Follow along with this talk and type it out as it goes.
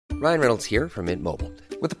Ryan Reynolds here from Mint Mobile.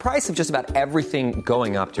 With the price of just about everything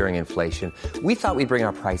going up during inflation, we thought we'd bring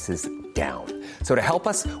our prices down. So to help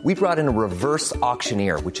us, we brought in a reverse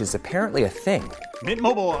auctioneer, which is apparently a thing. Mint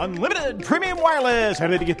Mobile Unlimited Premium Wireless. How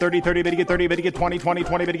to get 30, 30, bit to get 30, bit to get 20, 20,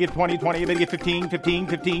 20, bit to get 20, 20, bit to get 15, 15,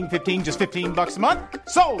 15, 15, just $15 a month?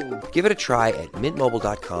 Sold! Give it a try at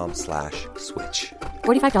mintmobile.com/switch.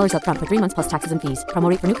 $45 up front for 3 months plus taxes and fees.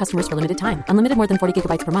 Promo rate for new customers for limited time. Unlimited more than 40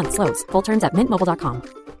 gigabytes per month. Slows full terms at mintmobile.com.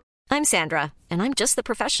 I'm Sandra, and I'm just the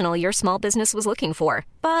professional your small business was looking for.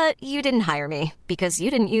 But you didn't hire me because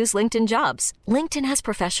you didn't use LinkedIn Jobs. LinkedIn has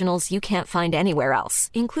professionals you can't find anywhere else,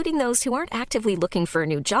 including those who aren't actively looking for a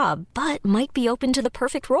new job, but might be open to the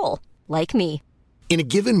perfect role, like me. In a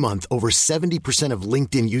given month, over 70% of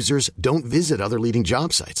LinkedIn users don't visit other leading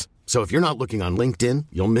job sites. So if you're not looking on LinkedIn,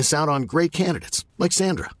 you'll miss out on great candidates like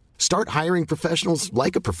Sandra. Start hiring professionals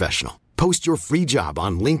like a professional. Post your free job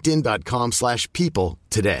on linkedin.com/people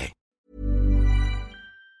today.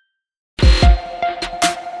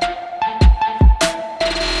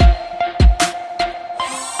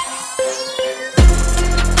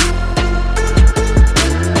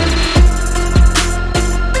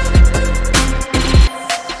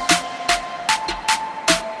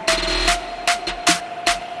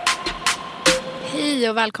 Hej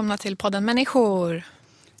och välkomna till podden Människor.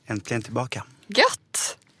 Äntligen tillbaka.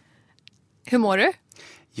 Gött! Hur mår du?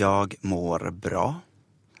 Jag mår bra.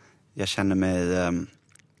 Jag känner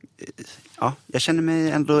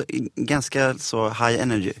mig ändå ganska så high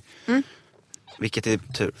energy. Vilket är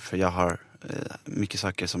tur, för jag har mycket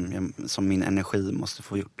saker som min energi måste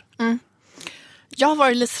få gjort. Jag har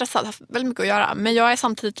varit lite stressad, haft väldigt mycket att göra. Men jag är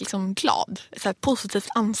samtidigt liksom glad. Ett så här positivt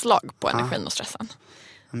anslag på energin och stressen.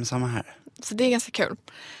 Ja, men samma här. Så det är ganska kul.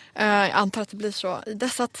 Jag antar att det blir så i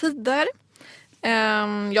dessa tider.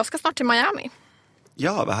 Jag ska snart till Miami.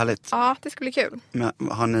 Ja, vad härligt. Ja, det ska bli kul. Men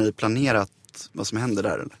har ni planerat vad som händer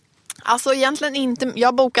där eller? Alltså egentligen inte. Jag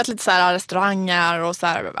har bokat lite så här restauranger och så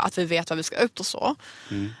här, att vi vet vad vi ska ut och så.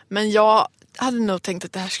 Men jag hade nog tänkt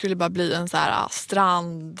att det här skulle bara bli en så här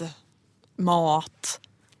strand, mat.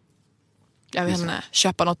 Jag vet inte,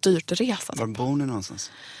 köpa något dyrt och resa. Var bor ni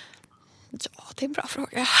någonstans? Ja, det är en bra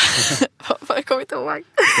fråga. Jag kommer inte ihåg.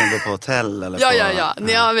 Ska ni bo på hotell? Eller Ja.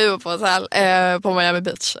 Vi bor på hotell på Miami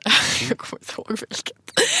Beach. Jag kommer inte ihåg vilket.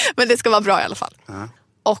 Men det ska vara bra i alla fall.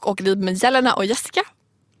 Och åker dit med Jelena och Jessica.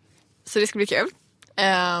 Så det ska bli kul.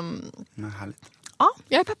 Härligt. Ja,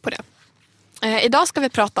 jag är pepp på det. Idag ska vi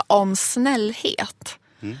prata om snällhet.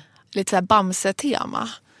 Lite så här Bamse-tema.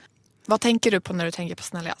 Vad tänker du på när du tänker på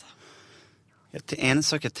snällhet? En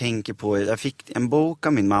sak jag tänker på, jag fick en bok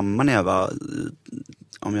av min mamma när jag var,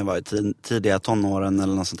 om jag var i tidiga tonåren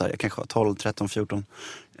eller något sånt där. Jag kanske var 12, 13, 14.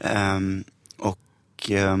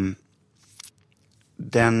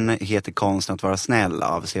 Den heter Konsten att vara snäll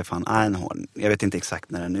av Stefan Einhorn. Jag vet inte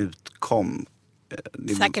exakt när den utkom.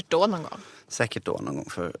 Säkert då någon gång. Säkert då någon gång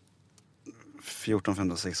för 14,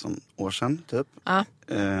 15, 16 år sedan typ. Ja.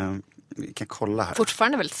 Vi kan kolla här.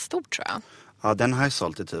 Fortfarande väldigt stort tror jag. Ja, den har ju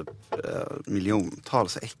sålt i typ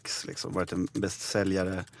miljontals ex liksom. Varit en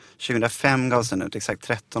bästsäljare. 2005 gavs den ut, exakt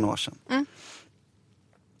 13 år sedan.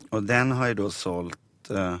 Och den har ju då sålt...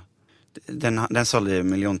 Den sålde ju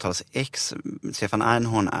miljontals ex. Stefan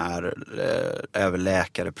Einhorn är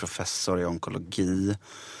överläkare, professor i onkologi.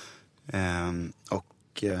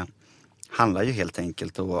 Handlar ju helt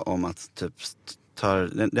enkelt då om att typ...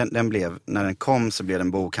 Den blev, när den kom så blev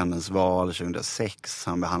den bokhandelns val 2006.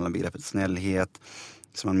 Han behandlar begreppet snällhet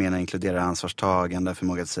som man menar inkluderar ansvarstagande,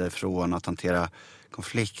 förmåga att säga ifrån, att hantera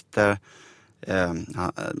konflikter.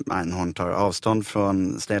 Einhorn tar avstånd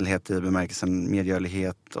från snällhet i bemärkelsen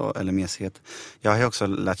medgörlighet eller mesighet. Jag har ju också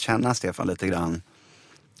lärt känna Stefan lite grann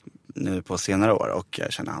nu på senare år och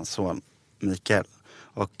jag känner hans son Mikael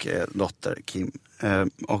och dotter Kim.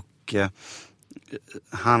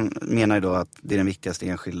 Han menar ju då att det är den viktigaste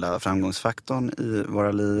enskilda framgångsfaktorn i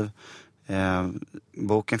våra liv.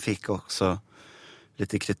 Boken fick också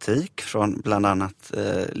lite kritik från bland annat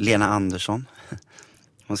Lena Andersson.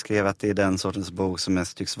 Hon skrev att det är den sortens bok som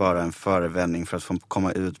mest tycks vara en förevändning för att få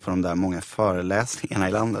komma ut på de där många föreläsningarna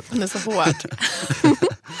i landet. Det är så hårt.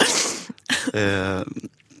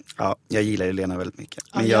 Ja, jag gillar ju Lena väldigt mycket.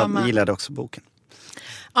 Men jag gillade också boken.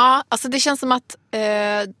 Ja, alltså det känns som att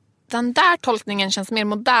den där tolkningen känns mer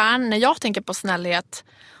modern. När jag tänker på snällhet,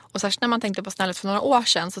 och särskilt när man tänkte på snällhet för några år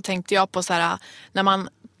sedan, så tänkte jag på så här, när man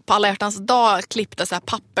på alla hjärtans dag klippte så här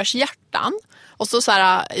pappershjärtan och så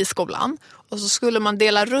här i skolan, och så skulle man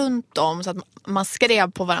dela runt dem så att man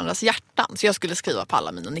skrev på varandras hjärtan. Så jag skulle skriva på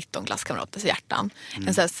alla mina 19 klasskamraters hjärtan.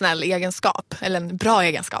 En så här snäll egenskap, eller en bra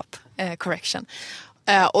egenskap, correction.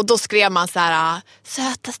 Och då skrev man så här: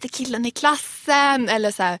 sötaste killen i klassen,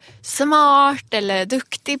 eller så här, smart, eller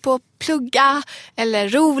duktig på att plugga, eller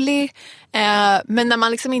rolig. Men när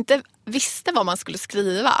man liksom inte visste vad man skulle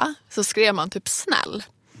skriva så skrev man typ snäll.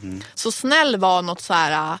 Så snäll var något så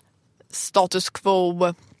här status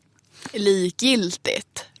quo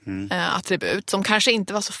likgiltigt attribut som kanske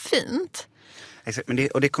inte var så fint. Exakt, men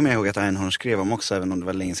det kommer jag ihåg att Einhorn skrev om också, även om det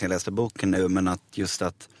var länge sedan jag läste boken nu, men att just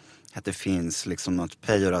att det finns liksom något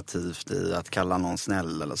pejorativt i att kalla någon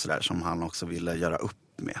snäll eller sådär, som han också ville göra upp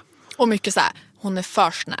med. Och mycket så här, hon är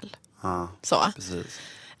för snäll. Ja, så. Precis.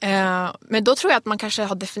 Men då tror jag att man kanske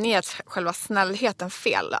har definierat själva snällheten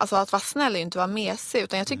fel. Alltså att vara snäll är ju inte vara mesig,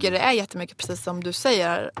 utan jag tycker det är jättemycket precis som du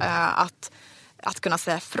säger, att kunna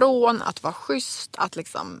säga från, att vara schysst, att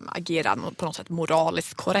liksom agera på något sätt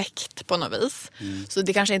moraliskt korrekt på något vis. Så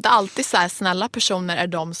det kanske inte alltid så här, snälla personer är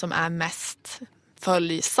de som är mest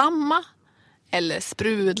följsamma eller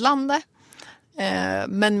sprudlande.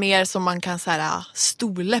 Men mer som man kan så här,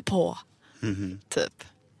 stole på. Typ.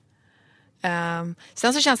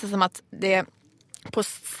 Sen så känns det som att det på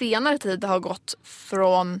senare tid har gått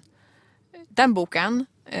från den boken,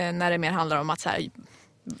 när det mer handlar om att så här,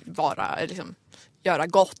 vara, liksom, göra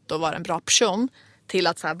gott och vara en bra person, till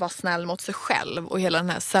att så här, vara snäll mot sig själv och hela den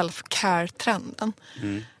här self-care-trenden.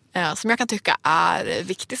 Som jag kan tycka är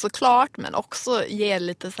viktig såklart, men också ger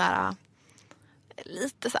lite så här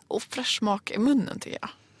ofräsch smak i munnen, tycker jag.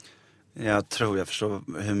 Jag tror jag förstår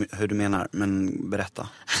hur du menar, men berätta.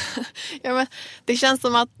 Ja, men det känns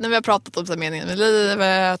som att när vi har pratat om så här, meningen med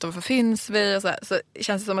livet och varför finns vi och så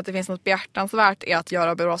känns det som att det finns något behjärtansvärt i att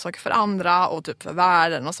göra bra saker för andra och typ för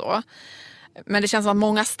världen och så. Men det känns som att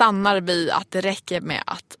många stannar vid att det räcker med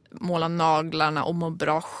att måla naglarna och må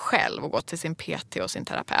bra själv och gå till sin PT och sin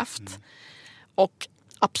terapeut. Och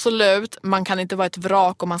absolut, man kan inte vara ett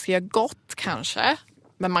vrak om man ska göra gott kanske,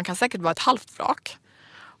 men man kan säkert vara ett halvt vrak.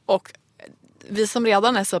 Och vi som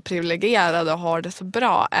redan är så privilegierade och har det så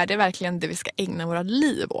bra, är det verkligen det vi ska ägna våra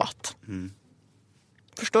liv åt?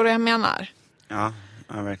 Förstår du vad jag menar? Ja,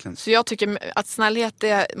 verkligen. Så jag tycker att snällhet,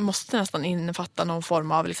 det måste nästan innefatta någon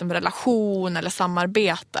form av liksom relation eller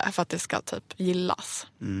samarbete för att det ska typ gillas.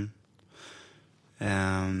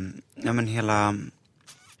 Ja, men hela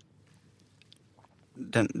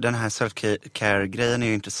den här self-care-grejen är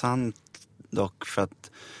ju intressant dock, för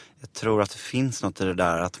att jag tror att det finns något i det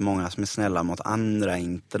där att många som är snälla mot andra är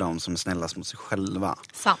inte de som är snällast mot sig själva.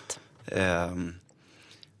 Sant.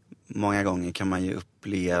 Många gånger kan man ju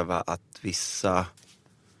uppleva att vissa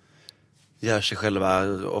gör sig själva,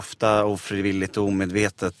 ofta ofrivilligt och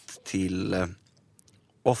omedvetet, till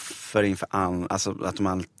offer inför alltså att de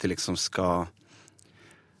alltid liksom ska,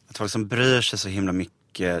 att folk som bryr sig så himla mycket.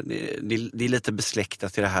 Det är lite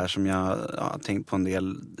besläktat i det här som jag har tänkt på en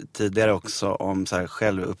del tidigare också, om så här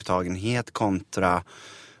självupptagenhet kontra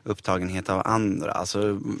upptagenhet av andra.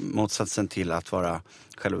 Alltså motsatsen till att vara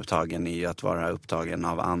självupptagen är ju att vara upptagen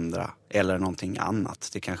av andra eller någonting annat.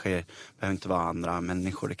 Det kanske behöver inte vara andra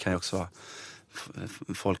människor, det kan ju också vara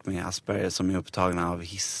folk med Asperger som är upptagna av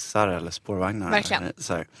hissar eller spårvagnar. Verkligen.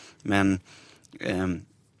 Så här. Men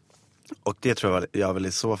och det tror jag väl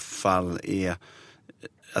i så fall är,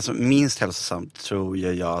 alltså minst hälsosamt tror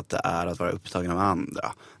jag att det är att vara upptagen av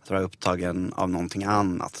andra. Att vara upptagen av någonting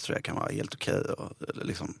annat tror jag kan vara helt okej och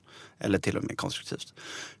liksom, eller till och med konstruktivt.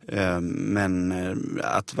 Men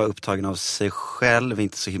att vara upptagen av sig själv är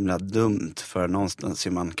inte så himla dumt, för någonstans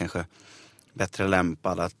är man kanske bättre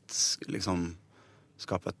lämpad att liksom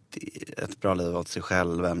skapa ett bra liv åt sig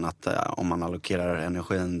själv än att om man allokerar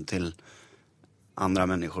energin till andra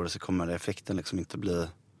människor så kommer effekten liksom inte bli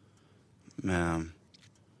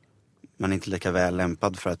man är inte lika väl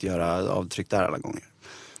lämpad för att göra avtryck där alla gånger.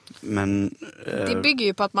 Men det bygger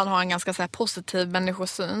ju på att man har en ganska så här positiv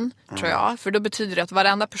människosyn, tror jag. För då betyder det att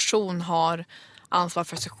varenda person har ansvar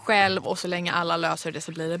för sig själv, och så länge alla löser det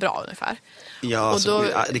så blir det bra ungefär. Ja, och då,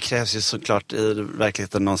 det krävs ju såklart i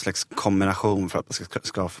verkligheten någon slags kombination för att man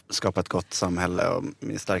ska skapa ett gott samhälle och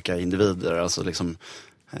med starka individer. Alltså liksom,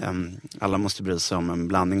 alla måste bry sig om en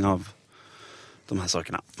blandning av de här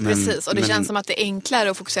sakerna. Precis, och det känns som att det är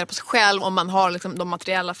enklare att fokusera på sig själv om man har liksom de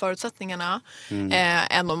materiella förutsättningarna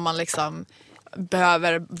än om man liksom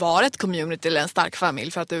behöver vara ett community eller en stark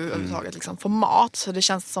familj för att överhuvudtaget liksom få mat. Så det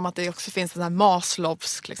känns som att det också finns en här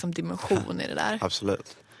Maslowsk liksom dimension i det där.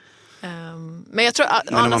 Absolut. Men jag tror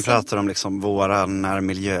när man pratar om liksom våra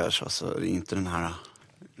närmiljöer så är det inte den här.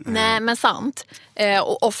 Nej, men sant.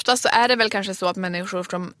 Och ofta så är det väl kanske så att människor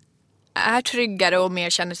som är tryggare och mer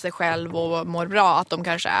känner sig själv och mår bra, att de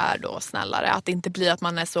kanske är då snällare. Att det inte blir att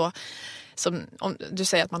man är så, som om du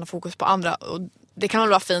säger att man har fokus på andra, och det kan väl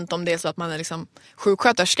vara fint om det är så att man är liksom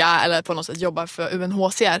sjuksköterska eller på något sätt jobbar för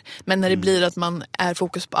UNHCR. Men när det blir att man är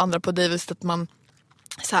fokus på andra på det viset att man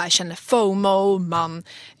så här känner FOMO, man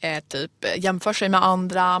typ jämför sig med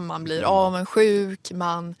andra, man blir avundsjuk,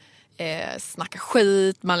 man snackar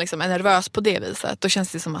skit, man liksom är nervös på det viset. Då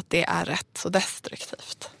känns det som att det är rätt så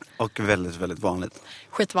destruktivt. Och väldigt, väldigt vanligt.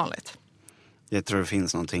 Skitvanligt. Jag tror det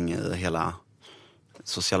finns någonting i hela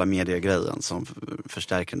sociala medier-grejen som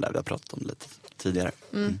förstärker den där vi har pratat om lite tidigare.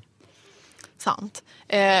 Sant.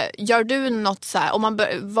 Gör du något så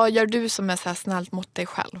här, vad gör du som är så här snällt mot dig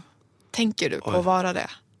själv? Tänker du på att vara det?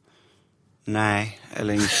 Nej,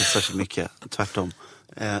 eller inte särskilt mycket. Tvärtom.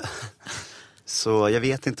 Så jag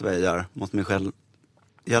vet inte vad jag gör mot mig själv.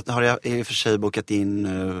 Jag har i och för sig bokat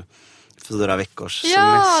in 4 veckors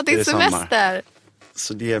semester det är i sommar. semester.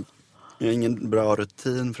 Så det är ingen bra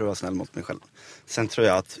rutin för att vara snäll mot mig själv. Sen tror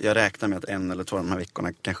jag att jag räknar med att 1 eller 2 av de här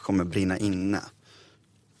veckorna kanske kommer brinna inne.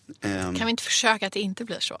 Kan vi inte försöka att det inte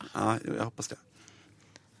blir så? Ja, jag hoppas det.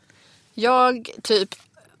 Jag typ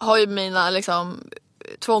har ju mina liksom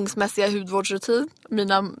tvångsmässiga hudvårdsrutin.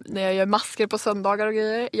 När jag gör masker på söndagar och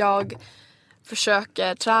grejer. Jag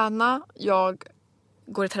försöker träna. Jag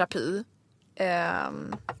går i terapi.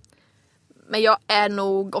 Men jag är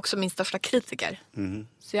nog också min största kritiker.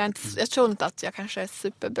 Så jag tror inte att jag kanske är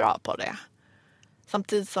superbra på det.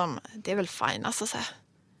 Samtidigt som det är väl fine. Alltså, så här.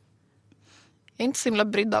 Jag är inte så himla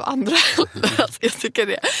brydd av andra. Alltså, jag tycker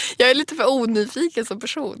det. Jag är lite för onyfiken som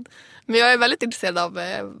person. Men jag är väldigt intresserad av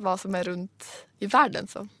vad som är runt i världen.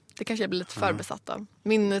 Så det kanske jag blir lite för besatt av.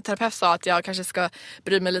 Min terapeut sa att jag kanske ska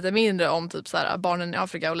bry mig lite mindre om typ, så här, barnen i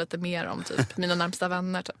Afrika och lite mer om typ, mina närmsta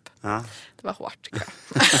vänner. Typ. Ja. Det var hårt tycker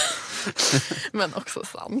jag. Men också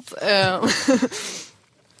sant.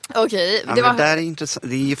 Okej, det där är intressant.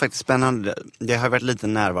 Det är ju faktiskt spännande. Det har varit lite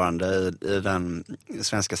närvarande i den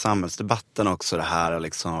svenska samhällsdebatten också, det här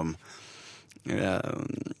liksom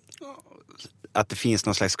att det finns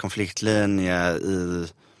någon slags konfliktlinje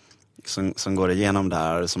som går igenom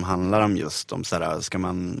där, som handlar om just om sådär,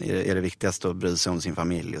 är det viktigast att bry sig om sin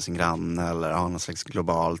familj och sin granne eller ha någon slags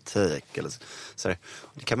global take eller sådär.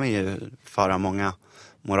 Det kan man ju föra många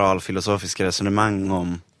moralfilosofiska resonemang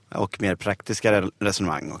om, och mer praktiska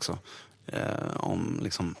resonemang också, om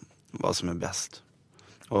liksom vad som är bäst.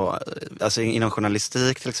 Och alltså inom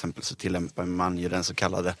journalistik till exempel så tillämpar man ju den så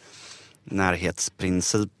kallade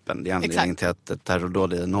närhetsprincipen. Det är anledningen till att ett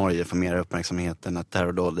terrordåd i Norge får mer uppmärksamhet än ett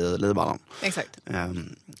terrordåd i Libanon. Exakt.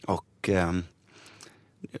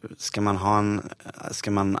 Ska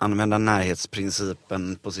man använda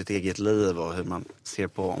närhetsprincipen på sitt eget liv och hur man ser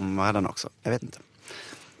på omvärlden också? Jag vet inte.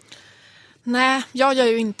 Nej, jag gör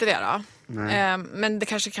ju inte det då. Men det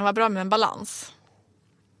kanske kan vara bra med en balans.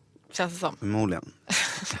 Känns det som. Förmodligen.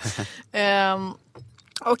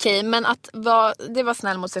 Okej, men det var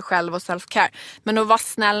snäll mot sig själv och self-care. Men att vara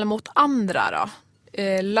snäll mot andra då?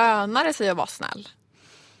 Lönar det sig att vara snäll?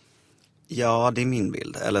 Ja, det är min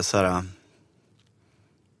bild. Eller så här...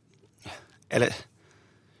 Eller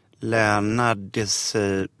lönar det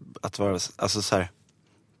sig att vara... Alltså så här...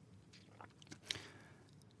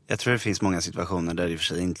 Jag tror det finns många situationer där det i och för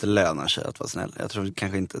sig inte lönar sig att vara snäll. Jag tror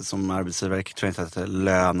kanske inte, som arbetsgivare, tror jag inte att det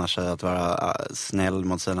lönar sig att vara snäll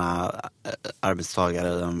mot sina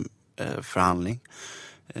arbetstagare i en förhandling.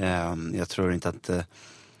 Jag tror inte att det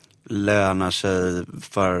lönar sig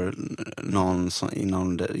för någon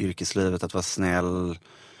inom yrkeslivet att vara snäll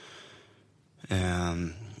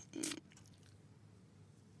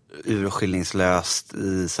urskillningslöst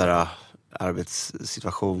i sådana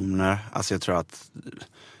arbetssituationer. Alltså jag tror att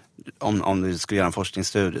om du skulle göra en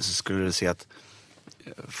forskningsstudie så skulle du se att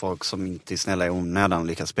folk som inte är snälla i onödan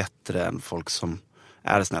lyckas bättre än folk som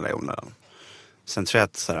är snälla i onödan. Sen tror jag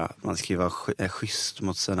att man ska vara schysst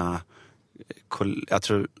mot sina... Jag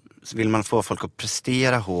tror, vill man få folk att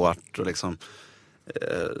prestera hårt och liksom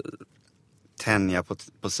tänja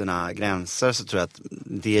på sina gränser, så tror jag att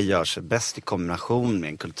det gör sig bäst i kombination med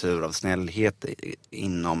en kultur av snällhet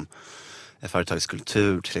inom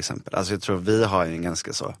företagskultur till exempel. Alltså jag tror vi har ju en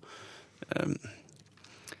ganska så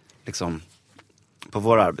liksom på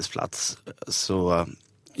vår arbetsplats så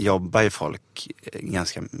jobbar ju folk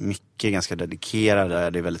ganska mycket, ganska dedikerade,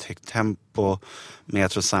 det är väldigt högt tempo, men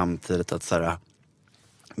jag tror samtidigt att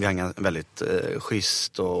vi har en väldigt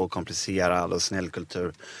schysst och komplicerad och snäll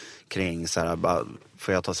kultur kring bara,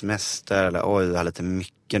 får jag ta semester eller oj, jag har lite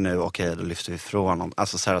mycket nu, okej, då lyfter vi ifrån dem.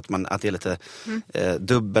 Alltså att det är lite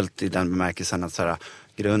dubbelt i den bemärkelsen att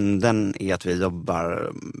grunden är att vi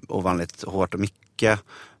jobbar ovanligt hårt och mycket,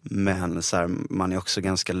 men man är också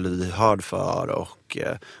ganska lyhörd för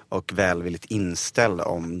och välvilligt inställd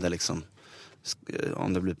om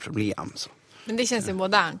det blir problem. Så. Men det känns ju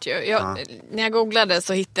modernt ju. När jag googlade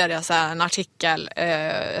så hittade jag så här en artikel,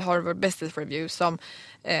 Harvard Business Review, som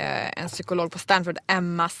en psykolog på Stanford,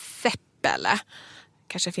 Emma Seppele,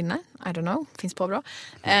 kanske finner, I don't know, finns på bra.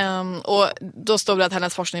 Och då stod det att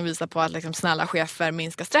hennes forskning visar på att liksom snälla chefer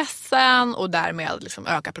minskar stressen och därmed liksom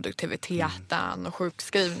ökar produktiviteten och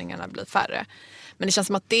sjukskrivningarna blir färre. Men det känns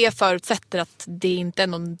som att det förutsätter att det inte är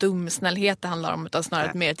någon dum snällhet det handlar om, utan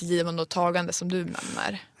snarare mer ett givande och tagande som du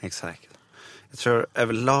nämner. Exakt. Jag tror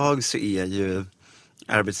överlag så är ju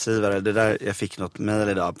arbetsgivare, det där, jag fick något mejl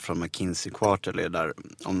idag från McKinsey Quarterly där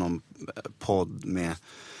om någon podd med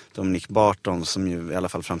Dominic Barton som ju i alla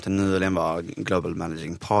fall fram till nyligen var Global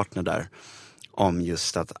Managing Partner där, om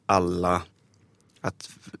just att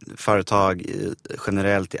företag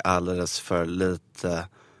generellt är alldeles för lite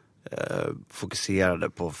fokuserade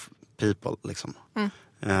på people liksom.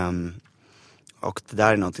 Och det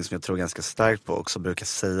där är någonting som jag tror ganska starkt på också, brukar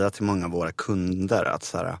säga till många av våra kunder att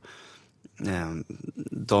så här,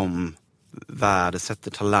 de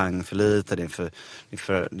värdesätter talang för lite, det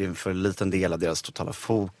är en för liten del av deras totala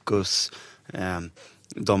fokus.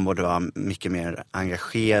 De borde vara mycket mer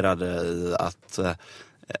engagerade i att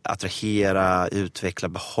attrahera, utveckla,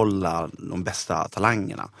 behålla de bästa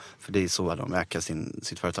talangerna. För det är så att de ökar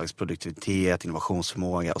sitt företags produktivitet,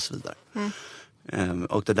 innovationsförmåga och så vidare.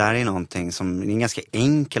 Och det där är någonting som är en ganska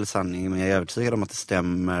enkel sanning, men jag är övertygad om att det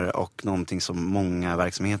stämmer, och någonting som många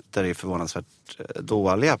verksamheter är förvånansvärt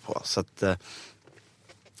dåliga på. Så att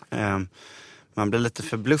man blir lite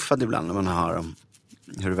förbluffad ibland när man hör om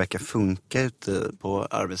hur det verkar funka ute på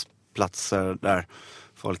arbetsplatser där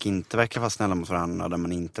folk inte verkar vara snälla mot varandra, där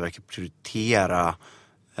man inte verkar prioritera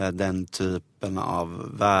den typen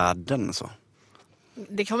av värden. Så.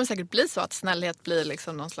 Det kommer säkert bli så att snällhet blir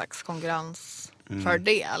liksom någon slags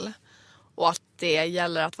konkurrensfördel. Och att det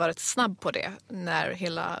gäller att vara rätt snabb på det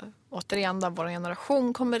när återigen vår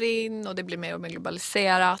generation kommer in och det blir mer och mer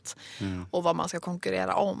globaliserat och vad man ska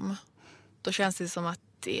konkurrera om. Då känns det som att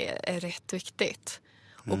det är rätt viktigt.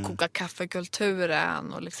 Och koka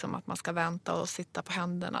kaffekulturen och liksom att man ska vänta och sitta på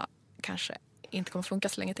händerna kanske inte kommer funka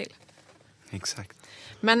så länge till. Exakt.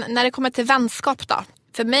 Men när det kommer till vänskap då?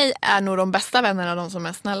 För mig är nog de bästa vännerna de som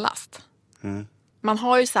är snällast. Man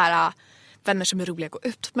har ju så här vänner som är roliga att gå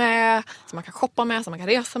ut med, som man kan shoppa med, som man kan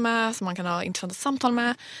resa med, som man kan ha intressanta samtal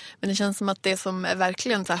med. Men det känns som att det som är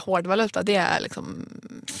verkligen så här hårdvaluta, det är liksom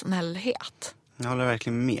snällhet. Jag håller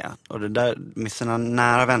verkligen med. Och det där, med sina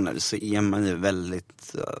nära vänner så är man ju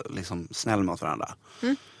väldigt liksom, snäll mot varandra.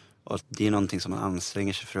 Och det är någonting som man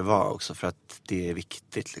anstränger sig för att vara också, för att det är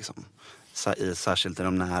viktigt liksom. Särskilt i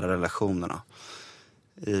de nära relationerna.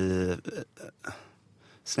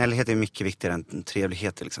 Snällhet är mycket viktigare än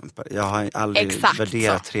trevlighet till exempel. Jag har aldrig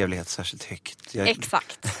värderat trevlighet särskilt högt.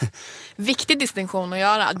 Exakt. Viktig distinktion att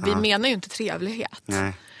göra. Vi menar ju inte trevlighet.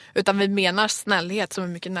 Nej. Utan vi menar snällhet som är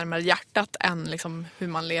mycket närmare hjärtat än liksom hur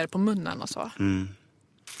man ler på munnen och så.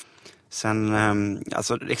 Sen,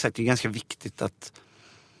 alltså exakt, det är ganska viktigt att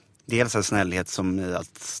dels är snällhet som i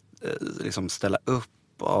att liksom ställa upp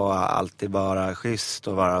och alltid vara schysst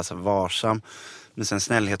och vara så varsam. Men sen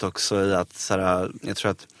snällhet också i att så här, jag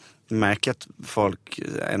tror att jag märker att folk,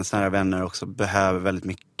 ens nära vänner också behöver väldigt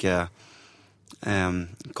mycket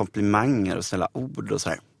komplimanger och snälla ord och så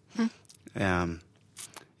här.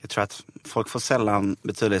 Jag tror att folk får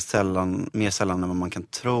betydligt mer sällan än vad man kan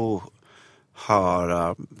tro,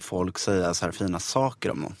 höra folk säga så här fina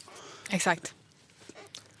saker om någon. Exakt.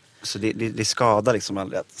 Så det skadar liksom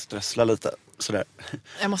aldrig att strössla lite sådär.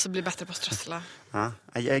 Jag måste bli bättre på att strössla. Ja,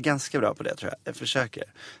 jag är ganska bra på det tror jag. Jag försöker.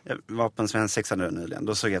 Jag var på en svensexa nu nyligen.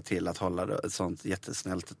 Då såg jag till att hålla ett sånt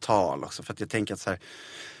jättesnällt tal också. För att jag tänker att så här,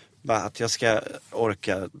 bara att jag ska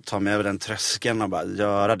orka ta mig över den tröskeln och bara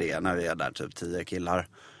göra det när vi är där typ 10 killar.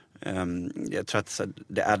 Jag tror att så här,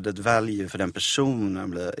 det added value för den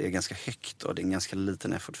personen är ganska högt och det är en ganska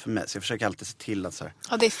liten effort för mig. Så jag försöker alltid se till att så här,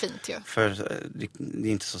 ja, det är fint ju. För det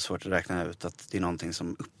är inte så svårt att räkna ut att det är någonting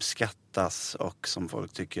som uppskattas och som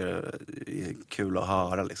folk tycker är kul att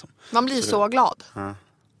höra liksom. Man blir så glad. Ja.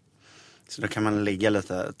 Så då kan man lägga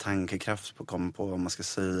lite tankekraft på att komma på vad man ska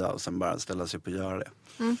säga och sen bara ställa sig upp och göra det.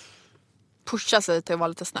 Pusha sig till att vara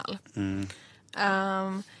lite snäll.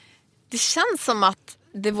 Det känns som att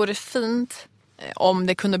det vore fint om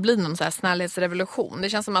det kunde bli någon så här snällhetsrevolution. Det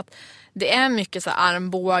känns som att det är mycket så här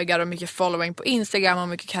armbågar och mycket following på Instagram och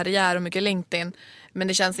mycket karriär och mycket LinkedIn. Men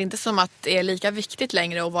det känns inte som att det är lika viktigt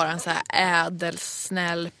längre att vara en så här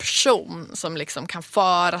ädelsnäll person som liksom kan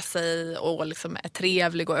föra sig och liksom är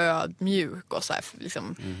trevlig och ödmjuk och så här,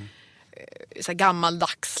 liksom, så här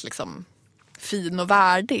gammaldags liksom, fin och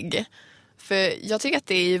värdig. För jag tycker att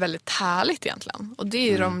det är ju väldigt härligt egentligen. Och det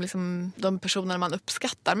är ju de personer man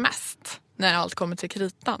uppskattar mest när allt kommer till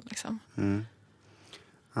kritan. Liksom.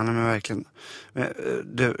 Ja, men verkligen.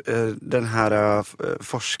 Du, den här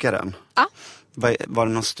forskaren. Ja. Var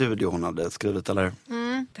det någon studie hon hade skrivit eller?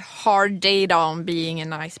 The hard data on being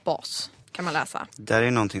a nice boss kan man läsa. Det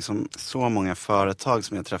är någonting som så många företag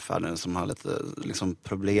som jag träffar nu som har lite liksom,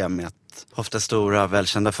 problem med att ofta stora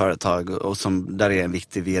välkända företag och som där är en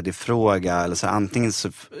viktig vd-fråga eller så antingen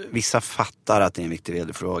så vissa fattar att det är en viktig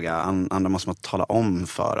vd-fråga, andra måste man tala om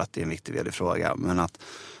för att det är en viktig vd-fråga, men att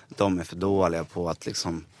de är för dåliga på att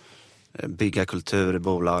liksom bygga kultur i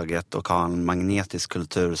bolaget och ha en magnetisk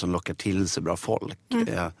kultur som lockar till sig bra folk.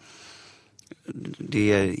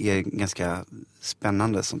 Det är ganska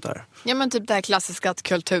spännande sånt där. Ja, men typ det här klassiska att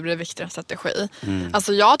kultur är viktigare än strategi.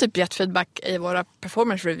 Alltså jag har typ gett feedback i våra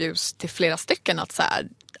performance reviews till flera stycken att så här,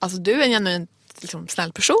 alltså du är en genuint liksom,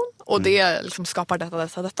 snäll person och det liksom, skapar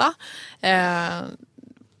detta.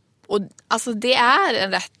 Och alltså det är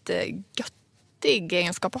en rätt göttig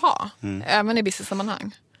egenskap att ha, även i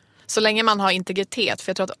business-sammanhang. Så länge man har integritet, för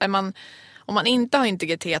jag tror att om man inte har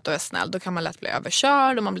integritet och är snäll, då kan man lätt bli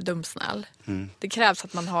överkörd och man blir dumsnäll. Det krävs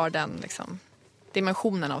att man har den liksom,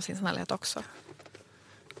 dimensionen av sin snällhet också.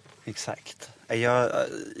 Exakt.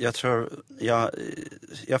 Jag tror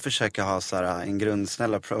jag försöker ha så här, en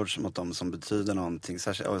grundsnäll approach mot dem som betyder någonting.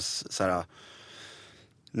 Så här,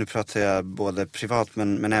 nu pratar jag både privat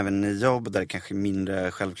men även i jobb där det kanske är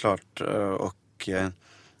mindre självklart.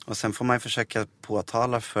 Och sen får man ju försöka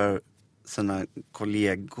påtala för sina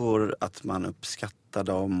kollegor att man uppskattar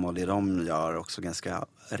dem och det de gör också ganska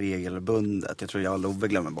regelbundet. Jag tror jag och Love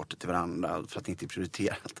glömmer bort det till varandra för att det inte är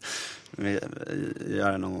prioriterat. Vi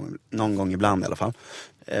gör det någon gång ibland i alla fall.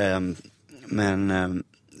 Men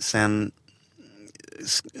sen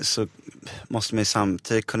så måste man ju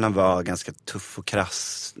samtidigt kunna vara ganska tuff och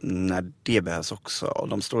krass när det behövs också. Och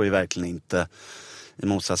de står ju verkligen inte i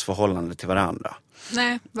motsatsförhållande till varandra.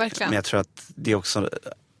 Nej, verkligen. Men jag tror att det är också,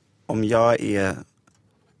 om jag är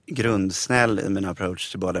grundsnäll i min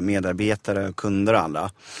approach till både medarbetare och kunder och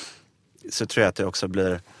andra, så tror jag att det också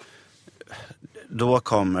blir, då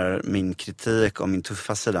kommer min kritik och min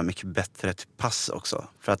tuffa sida mycket bättre till pass också.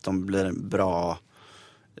 För att de blir bra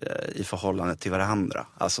i förhållande till varandra.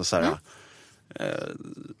 Alltså så här,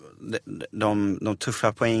 de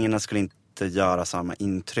tuffa poängerna skulle inte göra samma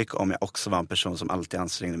intryck om jag också var en person som alltid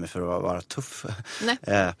ansträngde mig för att vara tuff.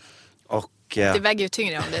 Nej. Det väger ju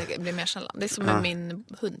tyngre om det blir mer sällan. Det är som med min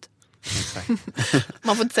hund.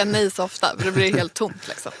 Man får inte säga nej så ofta för det blir helt tomt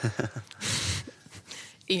liksom.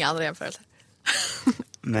 Inga andra jämförelser.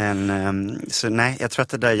 Men så nej, jag tror att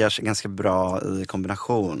det där görs ganska bra i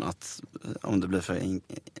kombination. Att om det blir för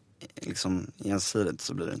liksom ensidigt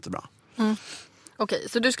så blir det inte bra. Okej,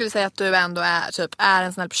 så du skulle säga att du ändå är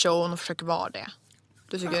en snäll person och försöker vara det.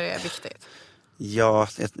 Du tycker det är viktigt? Ja,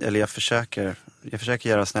 eller jag försöker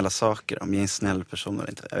göra snälla saker. Om jag är en snäll person eller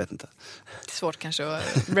inte, jag vet inte. Det är svårt kanske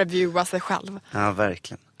att reviewa sig själv. Ja,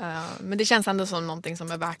 verkligen. Men det känns ändå som någonting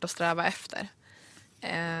som är värt att sträva efter.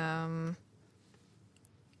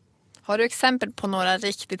 Har du exempel på några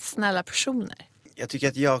riktigt snälla personer? Jag tycker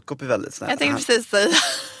att Jakob är väldigt snäll. Jag tänkte precis säga.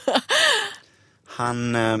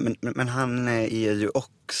 Men han är ju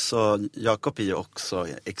också, Jakob är ju också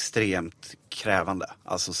extremt krävande.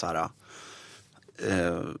 Alltså så här,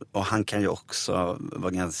 och han kan ju också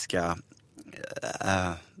vara ganska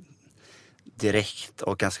direkt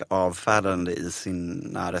och ganska avfärdande i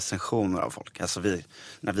sina recensioner av folk. Alltså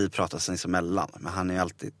när vi pratar sinsemellan, men han är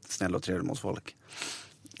alltid snäll och trevlig mot folk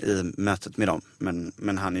i mötet med dem.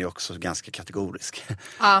 Men han är ju också ganska kategorisk.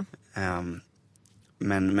 Ja.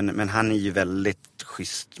 Men han är ju väldigt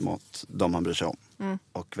schysst mot dem han bryr sig om.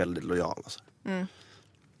 Och väldigt lojal. Alltså.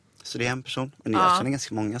 Så det är en person. Men jag känner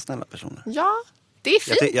ganska många snälla personer. Ja, det är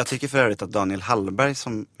fint. Jag tycker för övrigt att Daniel Hallberg,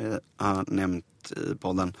 som jag har nämnt i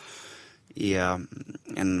podden, är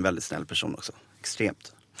en väldigt snäll person också.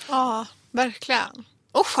 Extremt. Ja, verkligen.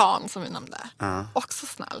 Och Sean som vi nämnde. Ja. Också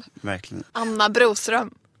snäll. Verkligen. Anna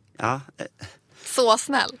Broström. Ja. Så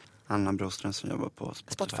snäll. Anna Broström som jobbar på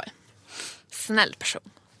Spotify. Snäll person.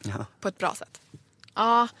 Ja. På ett bra sätt.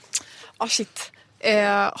 Ja, shit.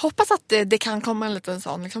 Hoppas att det kan komma en liten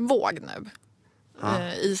sån liksom våg nu.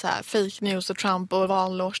 I så här fake news och Trump och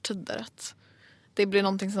valårstider. Att det blir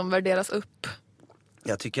någonting som värderas upp.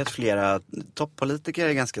 Jag tycker att flera toppolitiker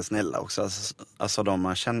är ganska snälla också. Alltså de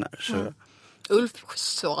man känner. Så. Ulf,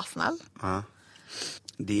 så snäll. Ja.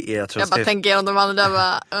 Jag bara tänker igenom de andra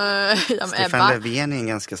där. Stefan Löfven är en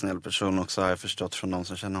ganska snäll person också, har jag förstått från de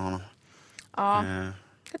som känner honom. Ja,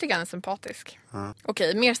 jag tycker han är sympatisk.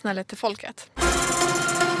 Okej, mer snällhet till folket.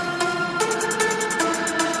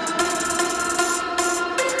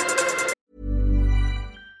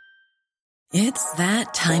 It's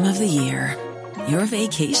that time of the year. Your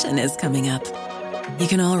vacation is coming up. You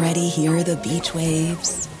can already hear the beach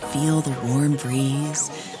waves, feel the warm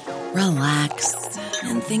breeze, relax,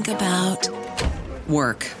 and think about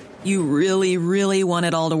work. You really, really want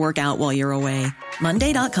it all to work out while you're away.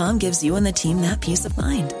 Monday.com gives you and the team that peace of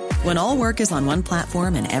mind. When all work is on one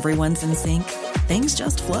platform and everyone's in sync, things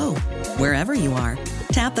just flow. Wherever you are,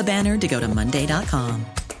 tap the banner to go to Monday.com.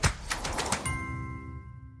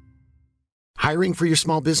 Hiring for your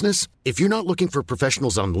small business? If you're not looking for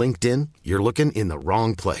professionals on LinkedIn, you're looking in the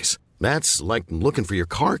wrong place. That's like looking for your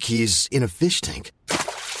car keys in a fish tank.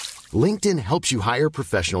 LinkedIn helps you hire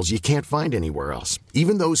professionals you can't find anywhere else,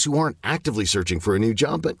 even those who aren't actively searching for a new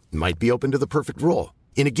job but might be open to the perfect role.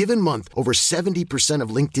 In a given month, over 70%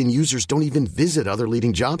 of LinkedIn users don't even visit other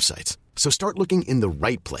leading job sites. So start looking in the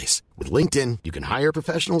right place. With LinkedIn, you can hire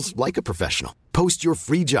professionals like a professional. Post your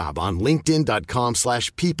free job on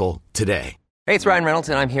linkedin.com/people today. Hey, it's Ryan Reynolds,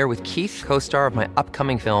 and I'm here with Keith, co-star of my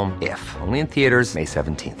upcoming film, If, only in theaters May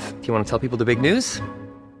 17th. Do you want to tell people the big news?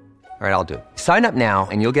 All right, I'll do it. Sign up now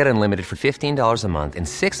and you'll get unlimited for $15 a month and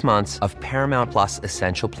 6 months of Paramount Plus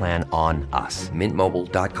Essential Plan on us.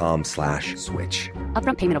 MintMobile.com/switch.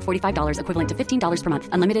 Upfront payment of $45 equivalent to $15 per month.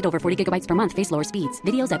 Unlimited over 40 gigabytes per month. Face lower speeds.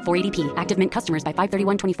 Videos at 480p. Active Mint customers by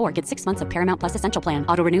 531.24 get 6 months of Paramount Plus Essential Plan.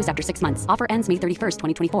 Auto renews after 6 months. Offer ends May 31st,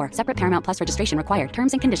 2024. Separate Paramount Plus registration required.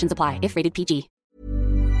 Terms and conditions apply if rated PG.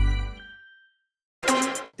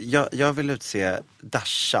 Jag vill utse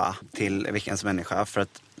Dasha till veckans människa för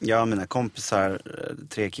att jag och mina kompisar,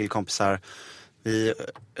 3 killkompisar, vi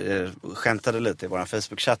skämtade lite i vår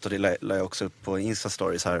Facebook-chatt, och det la jag också upp på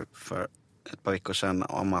Insta-stories här för ett par veckor sedan,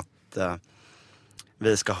 om att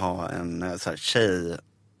vi ska ha en så här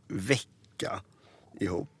tjejvecka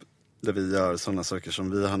ihop där vi gör sådana saker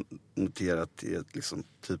som vi har noterat är liksom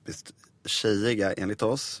typiskt tjejiga enligt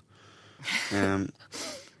oss.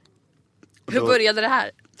 Hur började det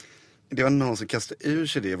här? Det var någon som kastade ur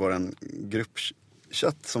sig det i våran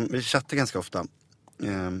gruppchatt, som vi chattar ganska ofta.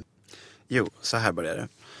 Så här började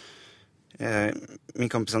det. Min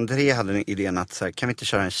kompis André hade en idén att så här, kan vi inte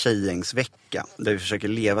köra en tjejgängsvecka där vi försöker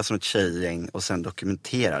leva som ett tjejgäng och sen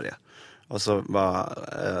dokumentera det. Och så var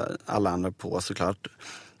alla andra på, såklart.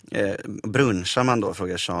 Brunchar man då,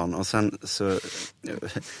 frågar Sean, och sen så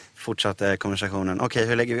fortsatte konversationen. Okej,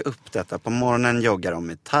 hur lägger vi upp detta? På morgonen joggar de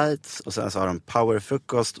med tights, och sen så har de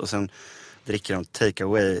powerfrukost, och sen dricker de take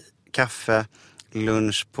away kaffe,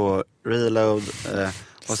 lunch på reload,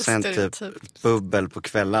 och sen typ bubbel på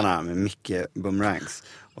kvällarna med mycket boomerangs.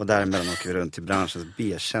 Och däremellan åker vi runt till branschens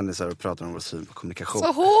B-kändisar och pratar om vår syn på kommunikation.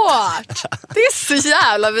 Så hårt! Det är så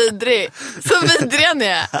jävla vidrigt. Så vidriga ni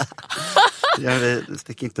är. Ja, vi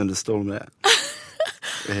sticker inte under stol med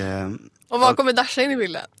det. Och vad kommer Dasha in i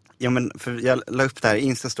bilden? Ja, men för jag la upp det här i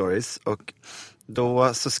Insta-stories, och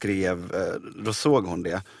då så då såg hon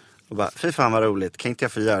det. Och bara, fy fan vad roligt, kan inte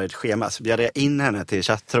jag få göra ett schema? Så bjöd jag in henne till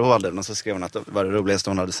chattråden, och så skrev hon att det var det roligaste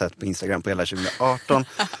hon hade sett på Instagram på hela 2018.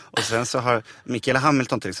 Och sen så har Michaela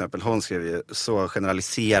Hamilton till exempel, hon skrev ju så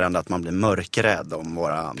generaliserande att man blir mörkrädd om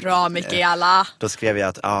våra... Bra Michaela! Då skrev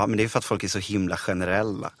jag att men det är för att folk är så himla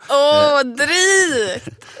generella.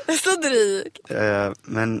 Drygt! Det är så drygt!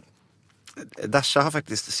 Men Dasha har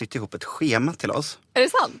faktiskt sytt ihop ett schema till oss. Är det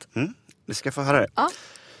sant? Du ska få höra det. Ja.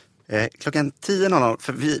 Klockan 10.00,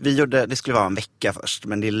 för vi gjorde, det skulle vara en vecka först,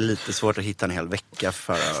 men det är lite svårt att hitta en hel vecka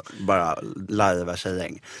för att bara lajva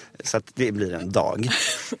tjejgäng. Så att det blir en dag.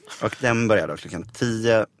 Och den börjar då klockan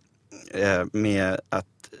 10 med att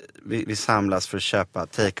vi samlas för att köpa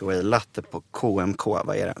takeaway latte på KMK.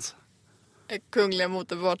 Vad är det ens? Kungliga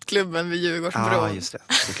motorsportklubben vid Djurgårdsbron. Ja, just det,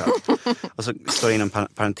 såklart. Och så står det in en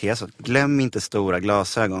parentes. Glöm inte stora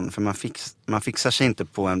glasögon, för man fixar sig inte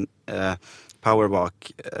på en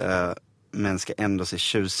powerwalk, men ska ändå se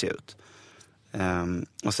tjusig ut.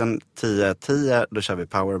 Och sen 10:10 då kör vi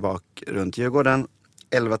powerwalk runt Djurgården.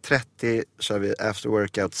 11:30 kör vi after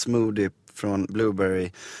workout smoothie från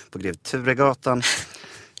Blueberry på Grev Turegatan.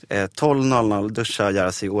 12.00 duscha och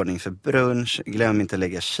göra sig i ordning för brunch. Glöm inte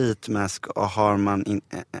lägga sheetmask, och har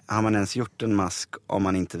man ens gjort en mask om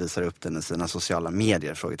man inte visar upp den i sina sociala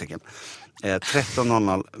medier? Frågetecken.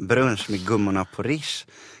 13.00 brunch med gummorna på Rish.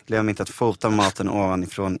 Glöm inte att fota maten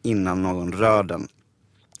ovanifrån innan någon rör den.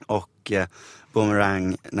 Och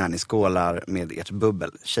boomerang när ni skålar med ert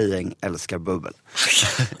bubbel. Tjejgäng älskar bubbel.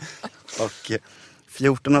 Och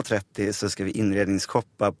 14.30 så ska vi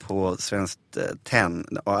inredningsshoppa på Svenskt Tenn.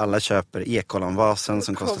 Och alla köper Ekollonvasen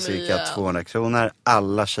som kostar cirka 200 kronor.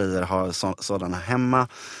 Alla tjejer har sådana hemma.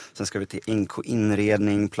 Sen ska vi till NK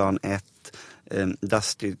Inredning, plan 1.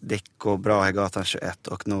 Dusty Deco, Brahegatan 21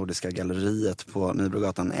 och Nordiska galleriet på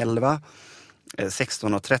Nybrogatan 11.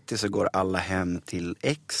 16:30 så går alla hem till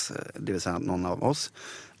X, det vill säga någon av oss.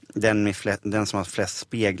 Den som har flest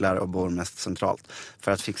speglar och bor mest centralt.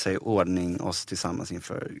 För att fixa i ordning oss tillsammans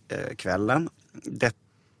inför kvällen.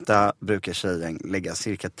 Detta brukar tjejen lägga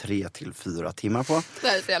cirka 3 till 4 timmar på. Det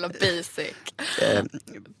här är så jävla basic.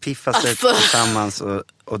 Piffa sig tillsammans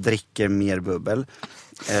och dricker mer bubbel.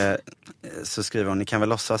 Så skriver hon, ni kan väl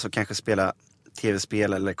låtsas och kanske spela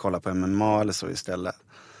tv-spel eller kolla på MMA eller så istället.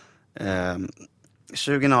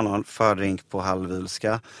 20:00 fördrink på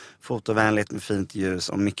halvulska. Fotovänligt med fint ljus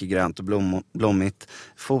och mycket grönt och blommigt.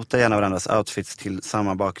 Fota gärna varandras outfits till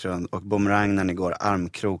samma bakgrund och bumerang när ni går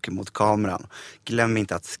armkrok mot kameran. Glöm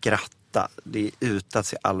inte att skratta. Det är ut att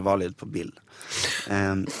se allvarligt på bild.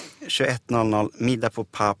 21:00 middag på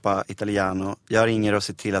Papa Italiano. Jag ringer och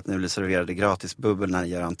ser till att ni blir serverade gratis bubbel när ni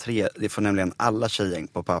gör entré. Det får nämligen alla tjejgäng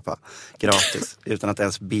på Papa gratis utan att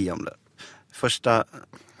ens be om det.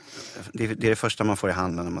 Det är det första man får i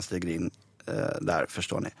handen när man stiger in där,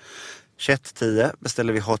 förstår ni. 21:10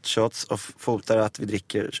 beställer vi hot shots och fotar att vi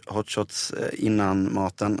dricker hot shots innan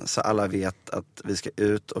maten så alla vet att vi ska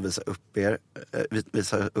ut och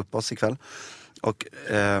visa upp oss ikväll. Och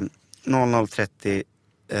 00:30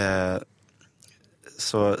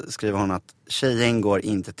 så skriver hon att tjejen går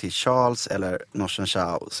inte till Charles eller Norsen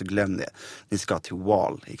Chow, så glöm det. Ni ska till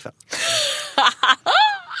Wall ikväll.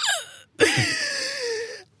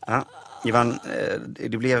 Ja, Ivan,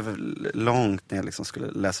 det blev långt när jag liksom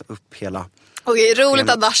skulle läsa upp hela. Okej, roligt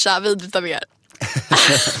att Dasha, vidrigt av er.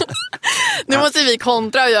 Nu måste vi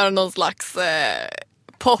kontra och göra någon slags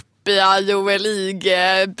poppiga Joel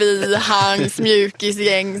Ige bihangs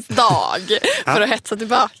mjukisgängsdag för att hetsa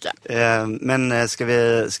tillbaka. Men ska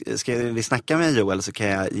vi snacka med Joel så kan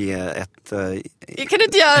jag ge ett... Kan du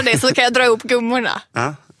inte göra det så kan jag dra upp gummorna?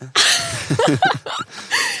 Ja.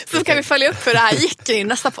 Så kan vi följa upp för det här gick i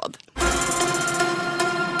nästa podd.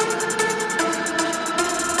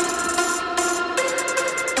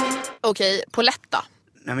 Okej, Poletta.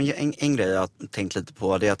 Nej, men en grej jag har tänkt lite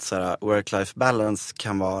på det är att så här, work-life balance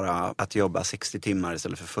kan vara att jobba 60 timmar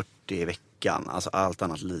istället för 40 i veckan. Alltså allt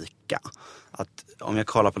annat lika. Att om jag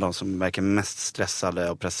kollar på de som verkar mest stressade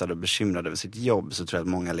och pressade och bekymrade över sitt jobb så tror jag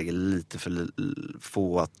att många lägger lite för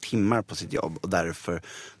få timmar på sitt jobb och därför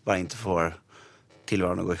bara inte får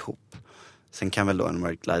tillvaron att gå ihop. Sen kan väl då en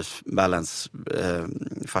work-life balance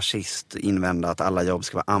fascist invända att alla jobb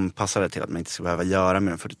ska vara anpassade till att man inte ska behöva göra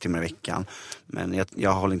mer än 40 timmar i veckan. Men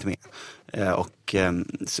jag håller inte med.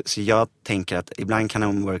 Så jag tänker att ibland kan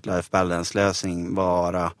en work-life balance lösning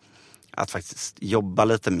vara att faktiskt jobba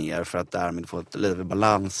lite mer för att därmed få ett liv i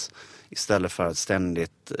balans istället för att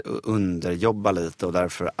ständigt underjobba lite och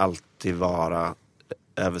därför alltid vara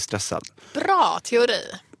överstressad. Bra teori.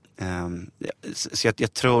 Så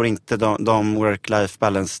jag tror inte de work-life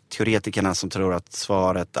balance-teoretikerna som tror att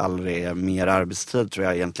svaret aldrig är mer arbetstid tror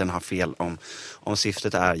jag egentligen har fel om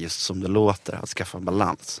syftet är just som det låter, att skaffa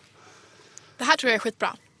balans. Det här tror jag är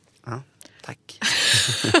skitbra. Ja, tack.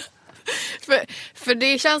 för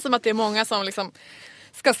det känns som att det är många som liksom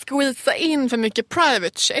ska squeeza in för mycket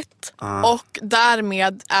private shit och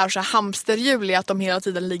därmed är så hamsterhjul i att de hela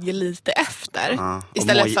tiden ligger lite efter.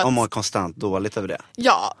 Och mår konstant dåligt över det.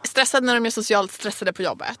 Ja, stressade när de är socialt stressade på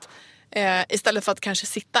jobbet. Istället för att kanske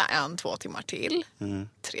sitta 1-2 timmar till.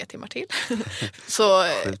 3 timmar till. Så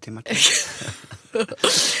 7 timmar till.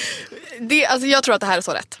 alltså jag tror att det här är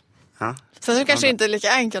så rätt. Ja. Sen är det kanske inte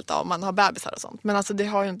lika enkelt om man har bebisar och sånt. Men alltså det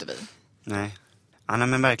har ju inte vi. Nej,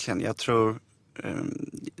 men verkligen. Jag tror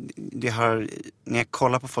när jag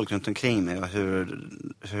kollar på folk runt omkring mig och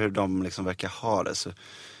hur de liksom verkar ha det så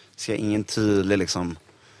ser jag ingen tydlig liksom,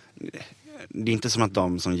 det är inte som att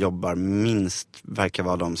de som jobbar minst verkar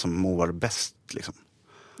vara de som mår bäst liksom.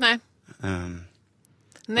 Nej.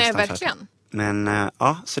 Nej, verkligen. Men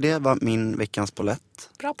så det var min veckans polett.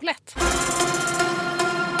 Bra polett.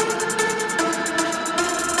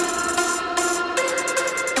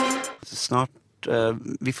 Snart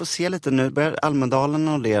vi får se lite nu. Börjar Almedalen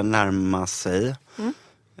och det närma sig.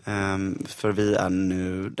 För vi är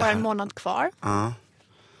nu... Bara en månad kvar. Ja.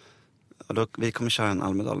 Och vi kommer köra en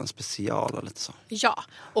Almedalen special och lite så. Ja,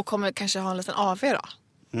 och kommer kanske ha en liten AV då.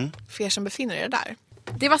 För er som befinner er där.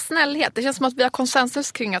 Det var snällhet. Det känns som att vi har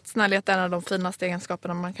konsensus kring att snällhet är en av de finaste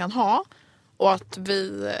egenskaperna man kan ha. Och att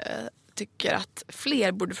vi tycker att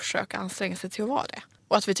fler borde försöka anstränga sig till att vara det.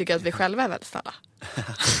 Och att vi tycker att vi själva är väldigt snälla.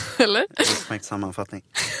 Eller? Smäkt sammanfattning.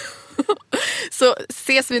 Så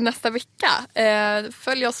ses vi nästa vecka.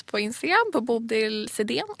 Följ oss på Instagram på Bodil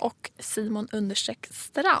Sidén och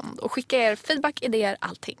Simon_Strand. Och skicka er feedback, idéer,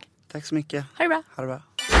 allting. Tack så mycket. Ha det bra. Ha det bra.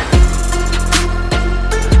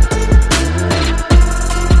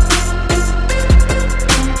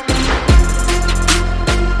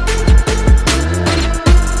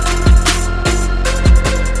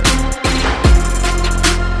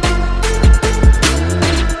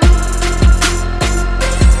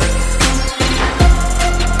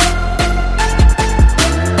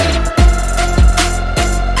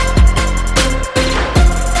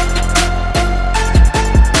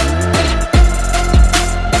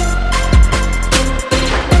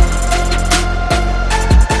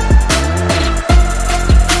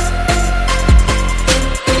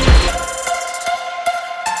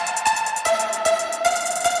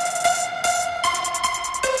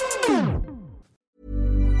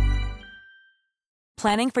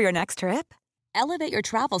 Planning for your next trip? Elevate your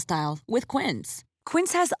travel style with Quince.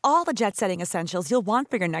 Quince has all the jet-setting essentials you'll want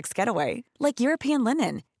for your next getaway, like European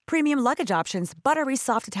linen, premium luggage options, buttery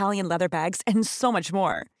soft Italian leather bags, and so much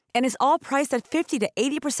more. And is all priced at 50 to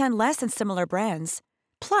 80% less than similar brands.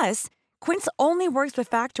 Plus, Quince only works with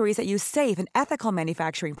factories that use safe and ethical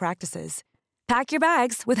manufacturing practices. Pack your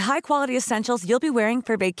bags with high-quality essentials you'll be wearing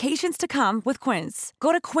for vacations to come with Quince.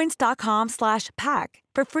 Go to quince.com/pack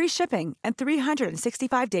for free shipping and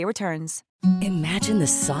 365-day returns. Imagine the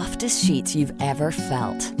softest sheets you've ever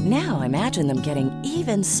felt. Now imagine them getting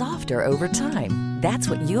even softer over time. That's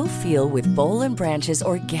what you'll feel with Boll & Branch's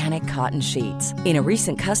organic cotton sheets. In a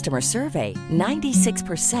recent customer survey,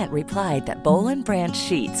 96% replied that Boll & Branch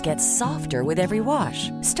sheets get softer with every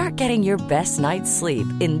wash. Start getting your best night's sleep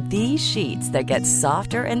in these sheets that get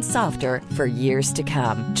softer and softer for years to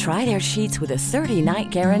come. Try their sheets with a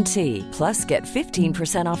 30-night guarantee. Plus, get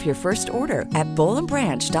 15% off your first order at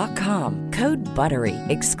bollandbranch.com. Code BUTTERY.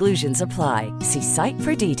 Exclusions apply. See site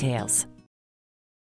for details.